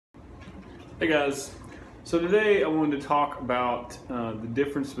Hey guys, so today I wanted to talk about the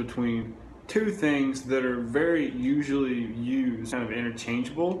difference between two things that are very usually used, kind of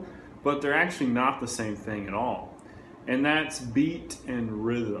interchangeable, but they're actually not the same thing at all. And that's beat and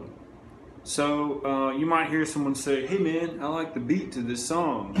rhythm. So you might hear someone say, "Hey man, I like the beat to this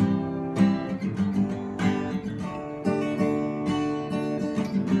song."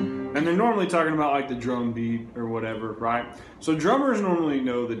 And they're normally talking about like the drum beat or whatever, right? So drummers normally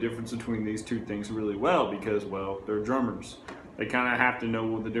know the difference between these two things really well because, well, they're drummers. They kind of have to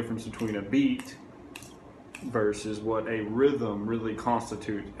know the difference between a beat versus what a rhythm really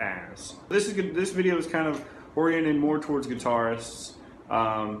constitutes as. This video is kind of oriented more towards guitarists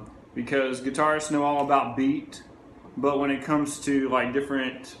because guitarists know all about beat, but when it comes to like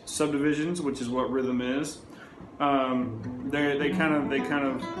different subdivisions, which is what rhythm is, they kind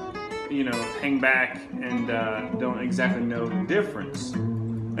of hang back and don't exactly know the difference.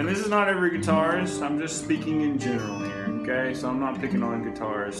 And this is not every guitarist, I'm just speaking in general here, okay? So I'm not picking on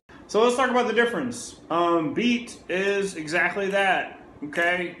guitarists. So let's talk about the difference. Beat is exactly that,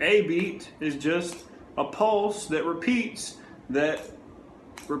 okay? A beat is just a pulse that repeats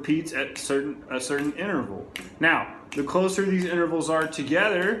at a certain interval. Now, the closer these intervals are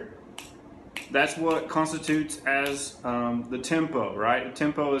together, that's what constitutes as the tempo, right? The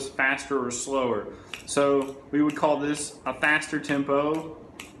tempo is faster or slower. So we would call this a faster tempo,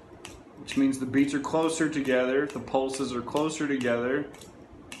 which means the beats are closer together, the pulses are closer together,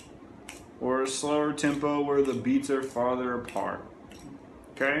 or a slower tempo where the beats are farther apart,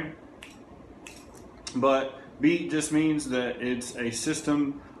 okay? But beat just means that it's a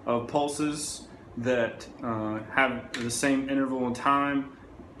system of pulses that have the same interval in time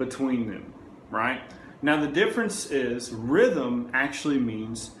between them. Right? Now the difference is rhythm actually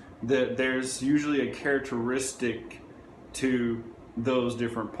means that there's usually a characteristic to those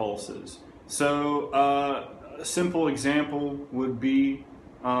different pulses. So a simple example would be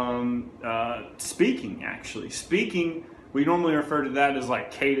speaking actually. Speaking, we normally refer to that as like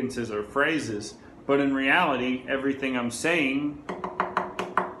cadences or phrases, but in reality everything I'm saying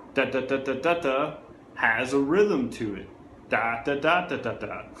da da da da da da has a rhythm to it. Da da da da da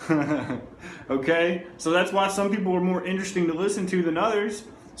da. Okay, so that's why some people are more interesting to listen to than others.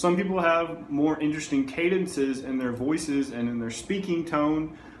 Some people have more interesting cadences in their voices and in their speaking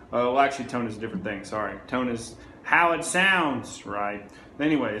tone. Well, actually, tone is a different thing. Sorry, tone is how it sounds, right?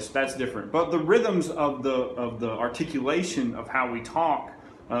 Anyways, that's different. But the rhythms of the articulation of how we talk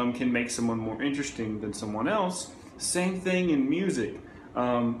can make someone more interesting than someone else. Same thing in music.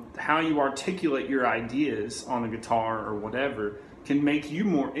 How you articulate your ideas on a guitar or whatever can make you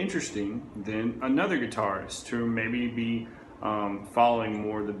more interesting than another guitarist to maybe be following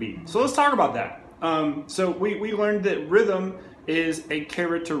more the beat. So let's talk about that. So we learned that rhythm is a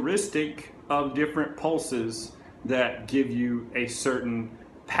characteristic of different pulses that give you a certain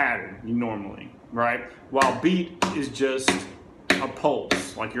pattern normally, right? While beat is just a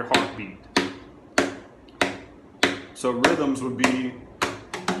pulse, like your heartbeat. So rhythms would be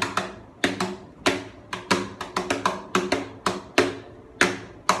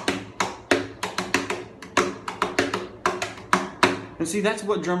and see, that's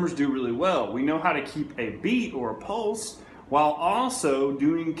what drummers do really well. We know how to keep a beat or a pulse while also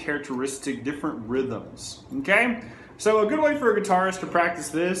doing characteristic different rhythms, okay? So a good way for a guitarist to practice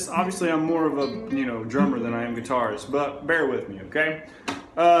this, obviously I'm more of a drummer than I am guitarist, but bear with me, okay?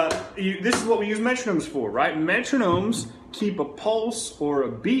 This is what we use metronomes for, right? Metronomes keep a pulse or a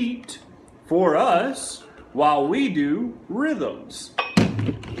beat for us while we do rhythms.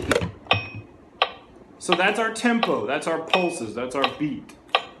 So that's our tempo, that's our pulses, that's our beat.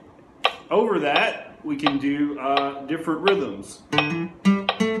 Over that, we can do different rhythms.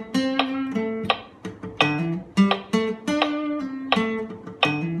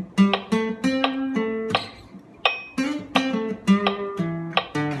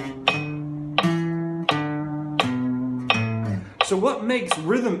 So what makes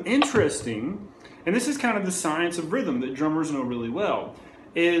rhythm interesting, and this is kind of the science of rhythm that drummers know really well,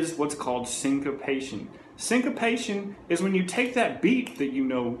 is what's called syncopation. Syncopation is when you take that beat that you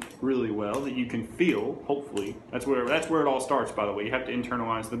know really well, that you can feel, hopefully. That's where it all starts, by the way. You have to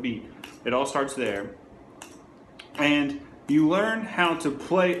internalize the beat. It all starts there. And you learn how to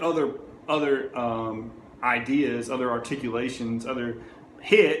play other ideas, other articulations, other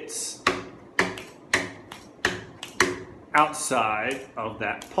hits outside of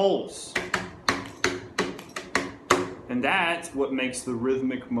that pulse. And that's what makes the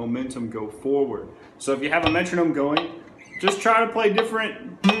rhythmic momentum go forward. So if you have a metronome going, just try to play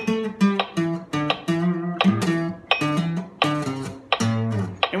different.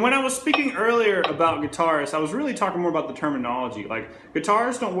 And And when I was speaking earlier about guitarists, I was really talking more about the terminology. Like,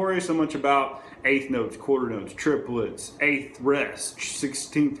 guitarists don't worry so much about eighth notes, quarter notes, triplets, eighth rest,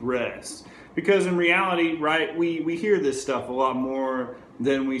 16th rest. Because in reality, right, we hear this stuff a lot more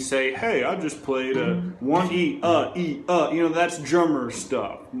than we say, hey, I just played a 1 E, you know, that's drummer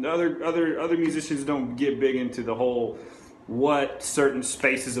stuff. Other musicians don't get big into the whole what certain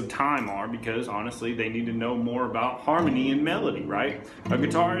spaces of time are, because honestly they need to know more about harmony and melody, right? A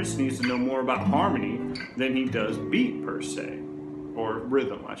guitarist needs to know more about harmony than he does beat per se, or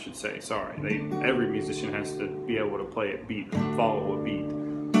rhythm I should say, sorry. Every musician has to be able to play a beat, follow a beat.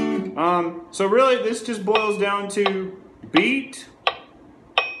 So really this just boils down to beat,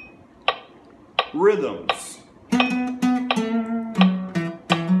 rhythms.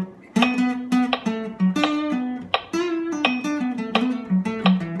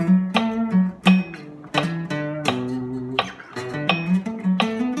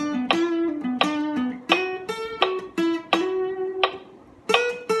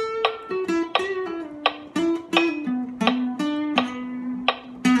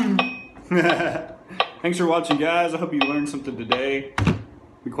 Thanks for watching, guys. I hope you learned something today.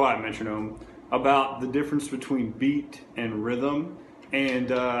 Be quiet, metronome. About the difference between beat and rhythm, and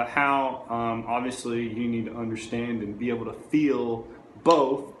how obviously you need to understand and be able to feel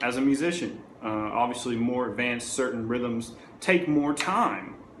both as a musician. Obviously more advanced, certain rhythms take more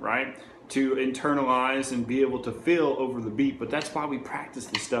time, right, to internalize and be able to feel over the beat. But that's why we practice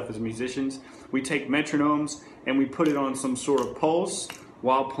this stuff as musicians. We take metronomes and we put it on some sort of pulse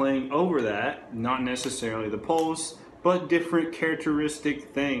while playing over that, not necessarily the pulse, but different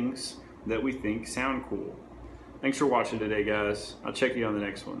characteristic things that we think sound cool. Thanks for watching today, guys. I'll check you on the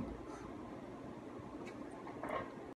next one.